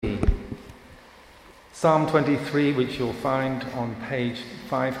Psalm 23, which you'll find on page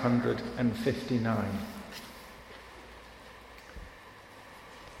 559.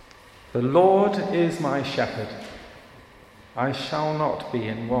 The Lord is my shepherd. I shall not be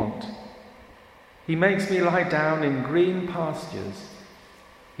in want. He makes me lie down in green pastures.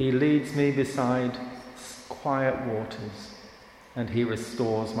 He leads me beside quiet waters, and he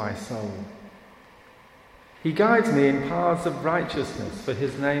restores my soul. He guides me in paths of righteousness for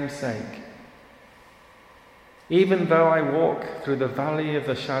his name's sake. Even though I walk through the valley of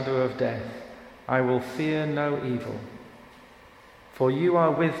the shadow of death, I will fear no evil. For you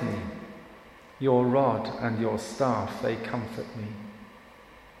are with me. Your rod and your staff, they comfort me.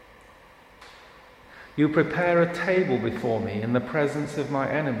 You prepare a table before me in the presence of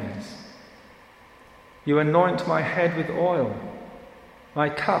my enemies. You anoint my head with oil. My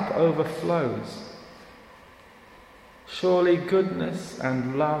cup overflows. Surely goodness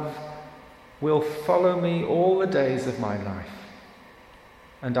and love will follow me all the days of my life,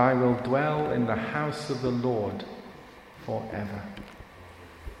 and I will dwell in the house of the Lord forever.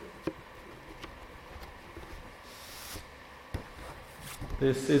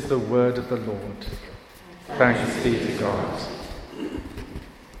 This is the word of the Lord. Thanks be to God.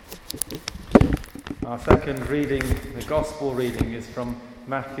 Our second reading, the Gospel reading, is from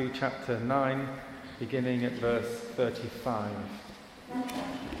Matthew chapter 9, beginning at verse 35.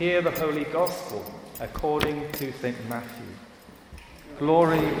 Hear the Holy Gospel according to St. Matthew.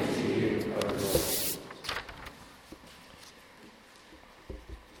 Glory to you, O Lord.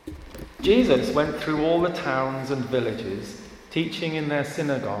 Jesus went through all the towns and villages, teaching in their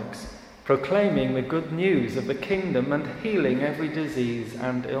synagogues, proclaiming the good news of the kingdom and healing every disease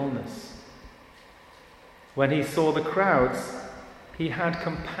and illness. When he saw the crowds, he had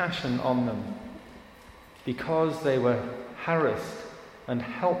compassion on them, because they were harassed and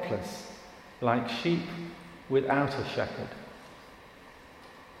helpless, like sheep without a shepherd.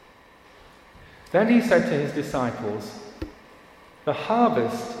 Then he said to his disciples, "The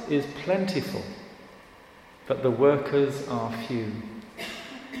harvest is plentiful, but the workers are few.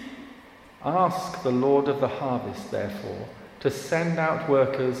 Ask the Lord of the harvest, therefore, to send out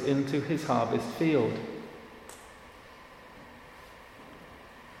workers into his harvest field."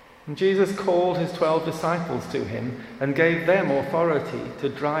 And Jesus called his 12 disciples to him and gave them authority to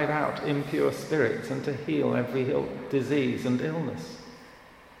drive out impure spirits and to heal every disease and illness.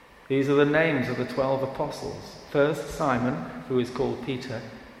 These are the names of the 12 apostles. First, Simon, who is called Peter,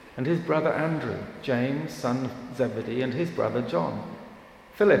 and his brother Andrew, James, son of Zebedee, and his brother John,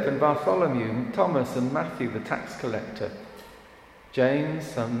 Philip and Bartholomew, Thomas and Matthew the tax collector, James,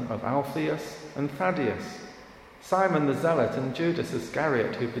 son of Alphaeus, and Thaddeus, Simon the Zealot, and Judas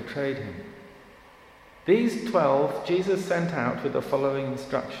Iscariot, who betrayed him. These 12 Jesus sent out with the following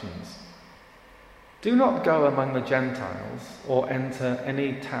instructions. Do not go among the Gentiles or enter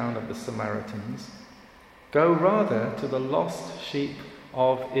any town of the Samaritans. Go rather to the lost sheep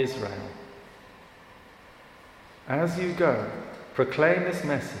of Israel. As you go, proclaim this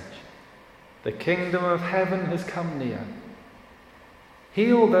message: the kingdom of heaven has come near.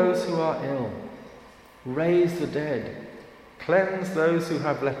 Heal those who are ill. Raise the dead, cleanse those who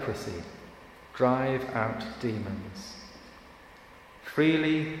have leprosy, drive out demons.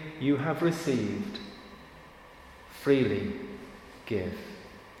 Freely you have received, freely give.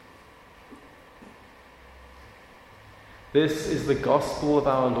 This is the gospel of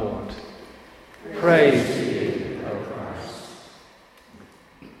our Lord. Praise to you, O Christ.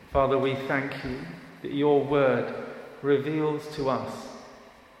 Father, we thank you that your word reveals to us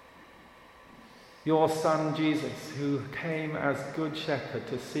your Son Jesus, who came as good shepherd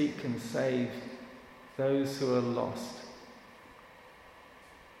to seek and save those who are lost.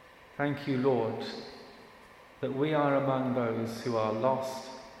 Thank you, Lord, that we are among those who are lost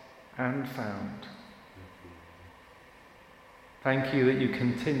and found. Thank you that you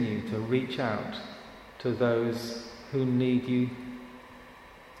continue to reach out to those who need you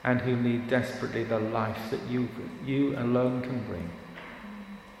and who need desperately the life that you alone can bring.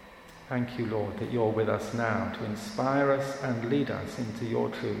 Thank you, Lord, that you're with us now to inspire us and lead us into your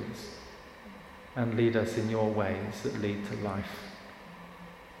truths and lead us in your ways that lead to life.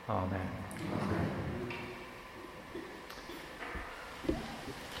 Amen. Amen.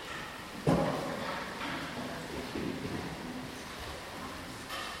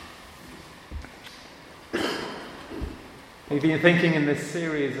 We've been thinking in this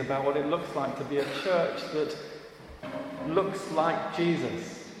series about what it looks like to be a church that looks like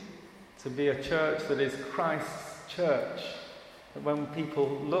Jesus. To be a church that is Christ's church. That when people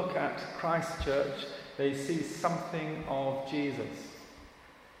look at Christ's church, they see something of Jesus.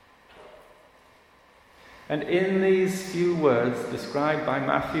 And in these few words described by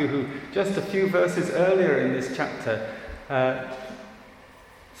Matthew, who just a few verses earlier in this chapter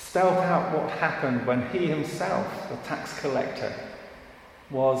spelled out what happened when he himself, the tax collector,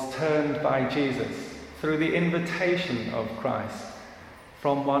 was turned by Jesus through the invitation of Christ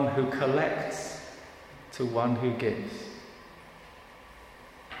from one who collects to one who gives.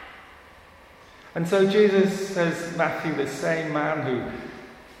 And so Jesus says, Matthew, the same man who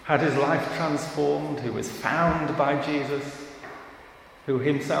had his life transformed, who was found by Jesus, who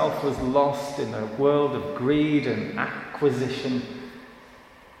himself was lost in a world of greed and acquisition,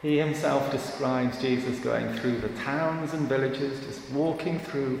 he himself describes Jesus going through the towns and villages, just walking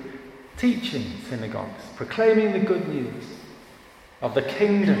through, teaching synagogues, proclaiming the good news of the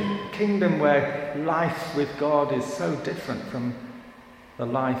kingdom where life with God is so different from the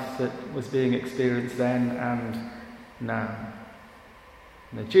life that was being experienced then and now.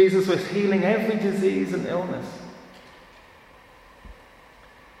 And Jesus was healing every disease and illness.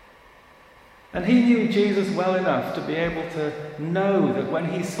 And he knew Jesus well enough to be able to know that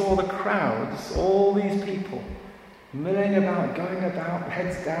when he saw the crowds, all these people milling about, going about,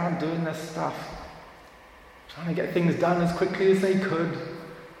 heads down, doing their stuff, trying to get things done as quickly as they could,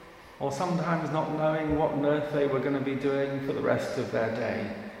 or sometimes not knowing what on earth they were going to be doing for the rest of their day.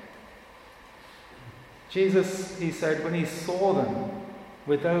 Jesus, he said, when he saw them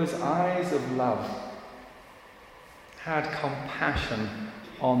with those eyes of love, had compassion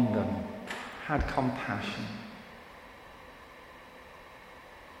on them. Had compassion.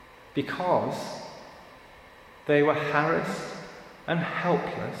 Because they were harassed and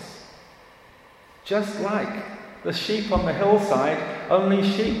helpless, just like the sheep on the hillside, only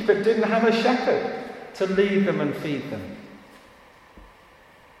sheep that didn't have a shepherd to lead them and feed them.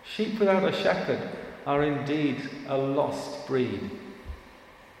 Sheep without a shepherd are indeed a lost breed.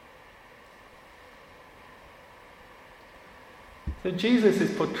 So Jesus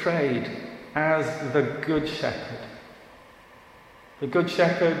is portrayed as the Good Shepherd. The Good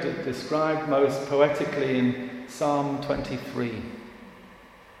Shepherd described most poetically in Psalm 23.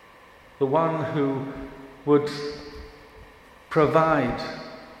 The one who would provide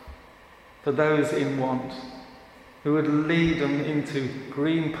for those in want, who would lead them into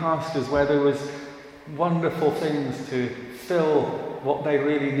green pastures where there was wonderful things to fill what they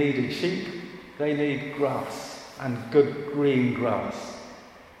really needed. Sheep, they need grass, and good green grass.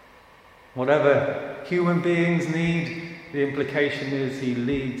 Whatever human beings need, the implication is he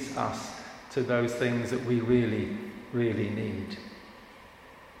leads us to those things that we really, really need.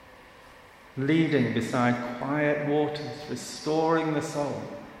 Leading beside quiet waters, restoring the soul.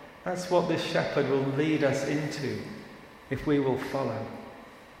 That's what this shepherd will lead us into if we will follow.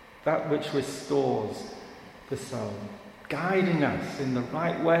 That which restores the soul. Guiding us in the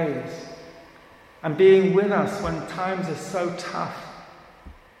right ways. And being with us when times are so tough.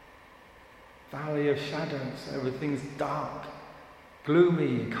 Valley of shadows, everything's dark,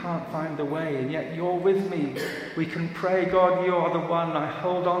 gloomy, you can't find the way, and yet you're with me. We can pray, God, you are the one I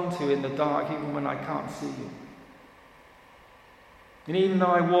hold on to in the dark, even when I can't see you. And even though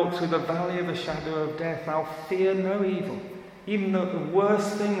I walk through the valley of the shadow of death, I'll fear no evil. Even though the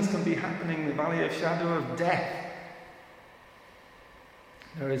worst things can be happening in the valley of shadow of death,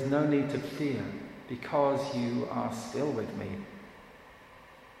 there is no need to fear, because you are still with me.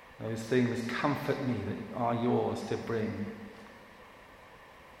 Those things comfort me that are yours to bring.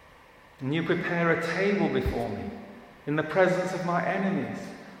 And you prepare a table before me in the presence of my enemies.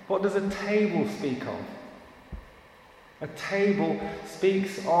 What does a table speak of? A table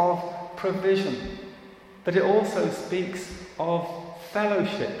speaks of provision, but it also speaks of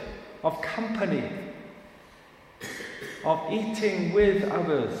fellowship, of company, of eating with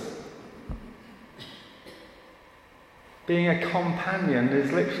others. Being a companion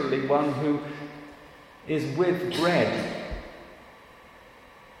is literally one who is with bread,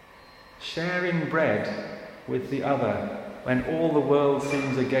 sharing bread with the other when all the world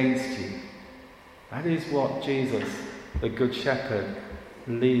seems against you. That is what Jesus, the Good Shepherd,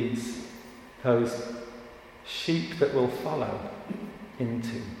 leads those sheep that will follow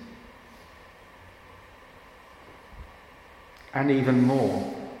into. And even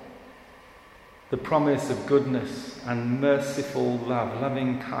more, the promise of goodness and merciful love,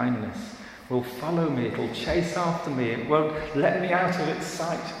 loving kindness, will follow me. It will chase after me. It won't let me out of its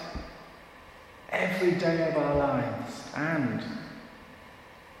sight every day of our lives. And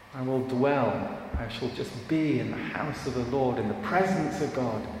I will dwell. I shall just be in the house of the Lord, in the presence of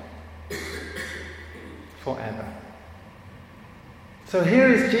God, forever. So here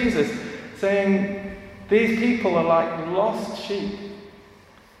is Jesus saying, these people are like lost sheep.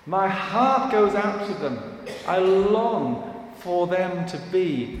 My heart goes out to them. I long for them to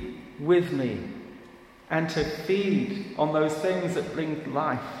be with me and to feed on those things that bring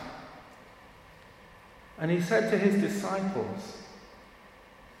life. And he said to his disciples,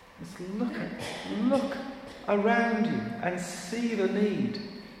 just look around you and see the need.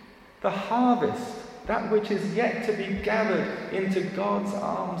 The harvest, that which is yet to be gathered into God's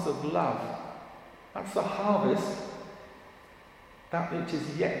arms of love. That's the harvest, that which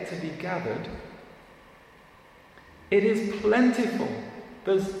is yet to be gathered. It is plentiful.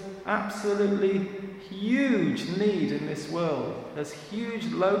 There's absolutely huge need in this world. There's huge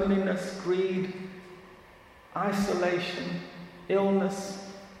loneliness, greed, isolation, illness.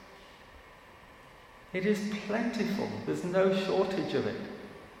 It is plentiful. There's no shortage of it.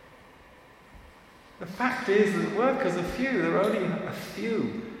 The fact is that workers are few. There are only a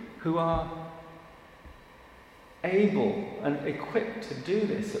few who are able and equipped to do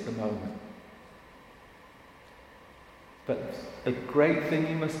this at the moment. But the great thing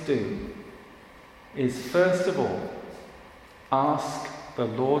you must do is, first of all, ask the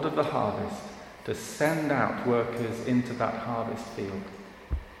Lord of the harvest to send out workers into that harvest field.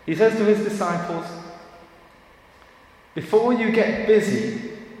 He says to his disciples, before you get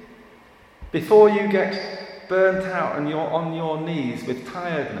busy, before you get burnt out and you're on your knees with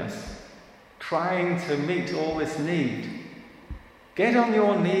tiredness, trying to meet all this need, get on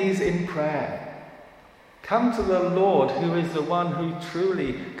your knees in prayer. Come to the Lord, who is the one who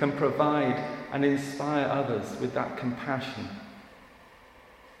truly can provide and inspire others with that compassion.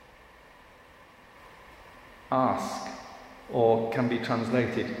 Ask, or can be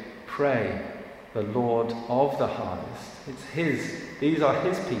translated, pray, the Lord of the harvest. It's his. These are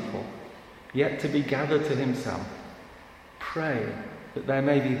his people, yet to be gathered to himself. Pray that there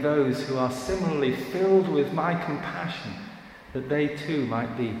may be those who are similarly filled with my compassion, that they too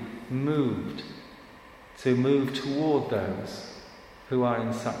might be moved to move toward those who are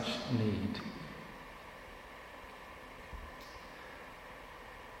in such need.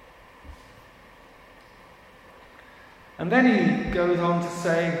 And then he goes on to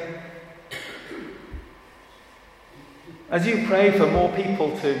say, as you pray for more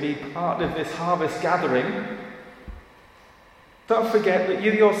people to be part of this harvest gathering, don't forget that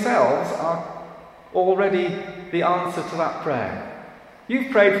you yourselves are already the answer to that prayer. You've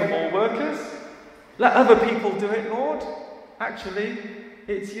prayed for more workers. Let other people do it, Lord. Actually,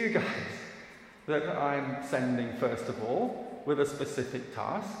 it's you guys that I'm sending first of all with a specific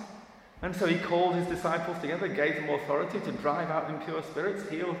task. And so he called his disciples together, gave them authority to drive out impure spirits,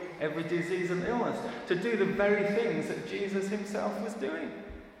 heal every disease and illness, to do the very things that Jesus himself was doing.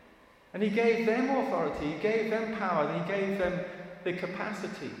 And he gave them authority, he gave them power, and he gave them the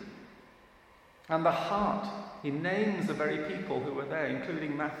capacity and the heart. He names the very people who were there,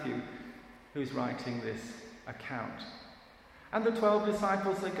 including Matthew, who's writing this account. And the 12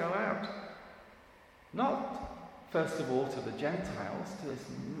 disciples, they go out. Not first of all to the Gentiles, to this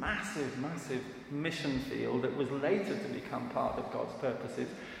massive, massive mission field that was later to become part of God's purposes,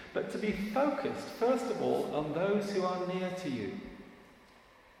 but to be focused, first of all, on those who are near to you.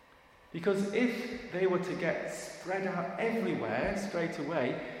 Because if they were to get spread out everywhere straight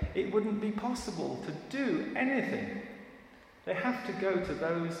away, it wouldn't be possible to do anything. They have to go to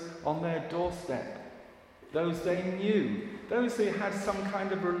those on their doorstep, those they knew, those they had some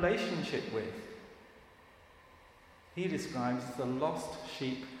kind of relationship with. He describes the lost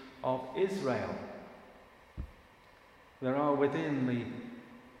sheep of Israel. There are within the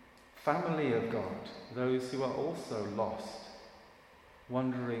family of God those who are also lost,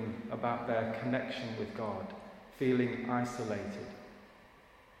 wondering about their connection with God, feeling isolated.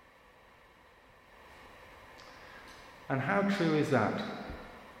 And how true is that?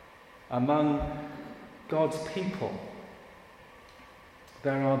 Among God's people,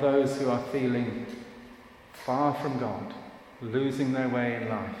 there are those who are feeling far from God, losing their way in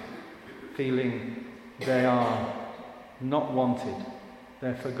life, feeling they are not wanted,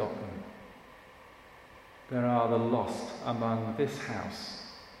 they're forgotten. There are the lost among this house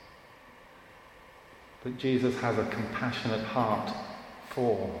that Jesus has a compassionate heart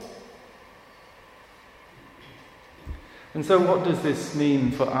for. And so what does this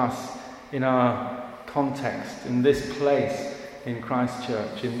mean for us in our context, in this place in Christ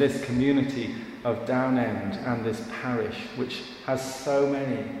Church, in this community of Downend and this parish, which has so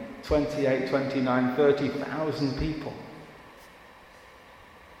many, 28, 29, 30,000 people?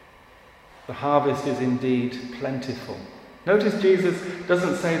 The harvest is indeed plentiful. Notice Jesus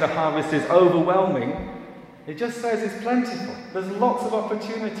doesn't say the harvest is overwhelming. It just says it's plentiful. There's lots of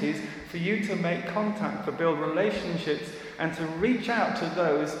opportunities for you to make contact, to build relationships, and to reach out to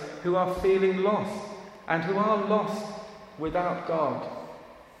those who are feeling lost, and who are lost without God.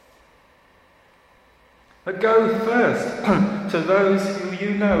 But go first to those who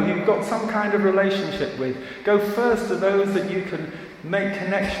you know, you've got some kind of relationship with. Go first to those that you can make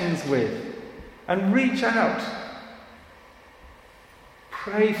connections with. And reach out.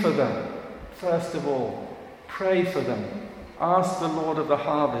 Pray for them, first of all. Pray for them. Ask the Lord of the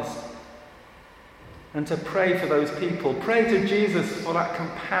harvest. And to pray for those people. Pray to Jesus for that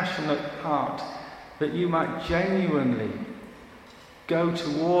compassionate heart, that you might genuinely go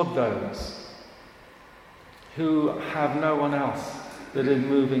toward those who have no one else that is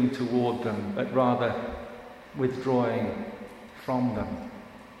moving toward them, but rather withdrawing from them.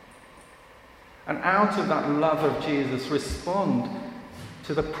 And out of that love of Jesus, respond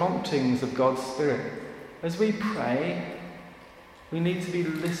to the promptings of God's Spirit. As we pray, we need to be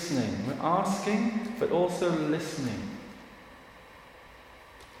listening. We're asking, but also listening.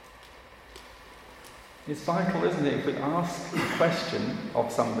 It's vital, isn't it? If we ask a question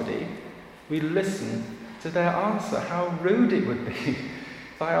of somebody, we listen to their answer. How rude it would be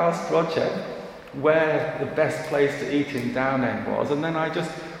if I asked Roger where the best place to eat in Downend was, and then I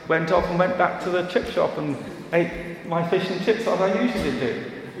just went off and went back to the chip shop and ate my fish and chips as I usually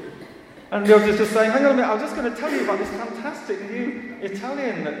do. And Roger's just saying, hang on a minute, I was just going to tell you about this fantastic new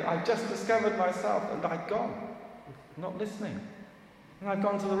Italian that I've just discovered myself, and I've gone, not listening. And I've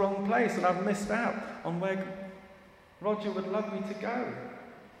gone to the wrong place, and I've missed out on where Roger would love me to go.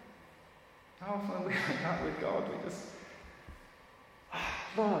 How often are we like that with God? We just,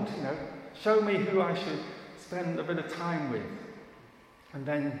 Lord, show me who I should spend a bit of time with. And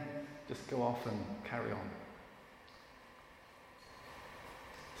then just go off and carry on.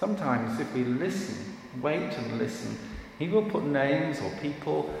 Sometimes if we listen, wait and listen, he will put names or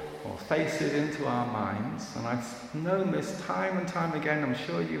people or faces into our minds. And I've known this time and time again, I'm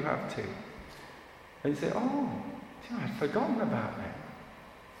sure you have too. And you say, I'd forgotten about that.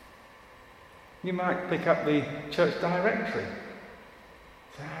 You might pick up the church directory.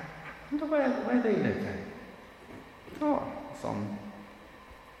 Say, I wonder where they live then. It's on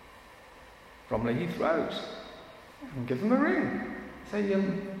Bromley Heath Road. And give them a ring. Say,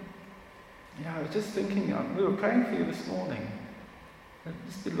 I was just thinking, we were praying for you this morning. It'd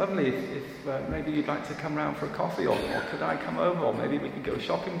just be lovely if maybe you'd like to come round for a coffee, or could I come over, or maybe we could go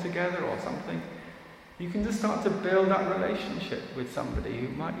shopping together or something. You can just start to build that relationship with somebody who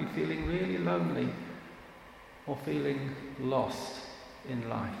might be feeling really lonely or feeling lost in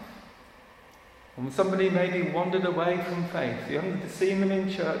life. And when somebody maybe wandered away from faith, you haven't seen them in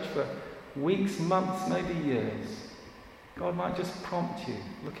church for weeks, months, maybe years, God might just prompt you,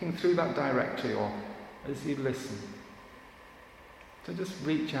 looking through that directory or as you listen, to just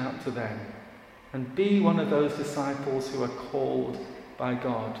reach out to them and be one of those disciples who are called by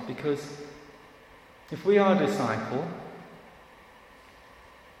God. Because if we are a disciple,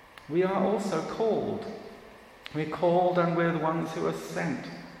 we are also called. We're called and we're the ones who are sent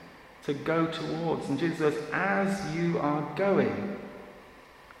to go towards. And Jesus says, as you are going,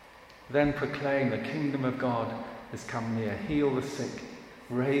 then proclaim the kingdom of God has come near. Heal the sick,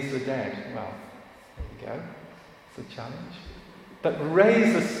 raise the dead. Well, there you go. It's a challenge. But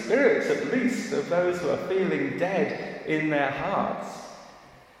raise the spirits, at least, of those who are feeling dead in their hearts.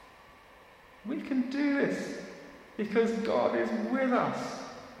 We can do this because God is with us.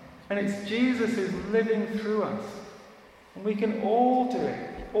 And it's Jesus who's living through us. And we can all do it,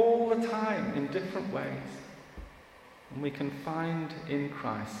 all the time, in different ways. And we can find in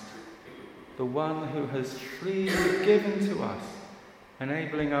Christ the one who has freely given to us,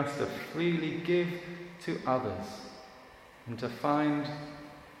 enabling us to freely give to others, and to find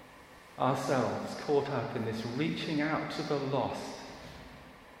ourselves caught up in this reaching out to the lost,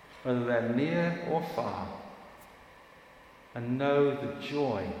 whether they're near or far, and know the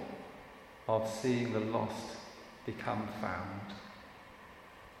joy of seeing the lost become found.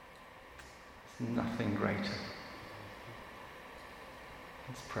 There's nothing greater.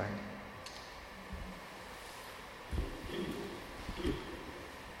 Let's pray.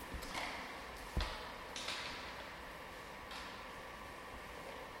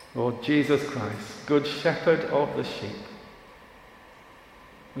 Lord Jesus Christ, Good Shepherd of the sheep,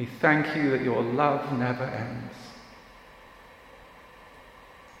 we thank you that your love never ends.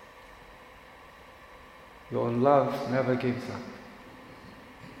 Your love never gives up.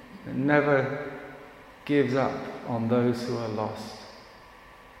 It never gives up on those who are lost.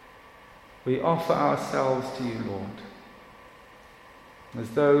 We offer ourselves to you, Lord, as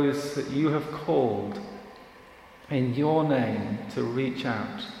those that you have called in your name to reach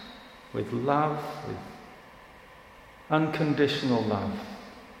out with love, with unconditional love,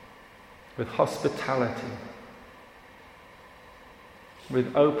 with hospitality,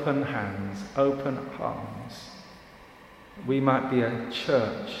 with open hands, open arms, we might be a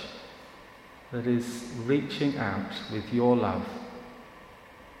church that is reaching out with your love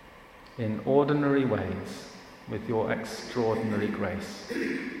in ordinary ways with your extraordinary grace.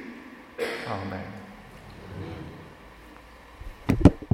 Amen.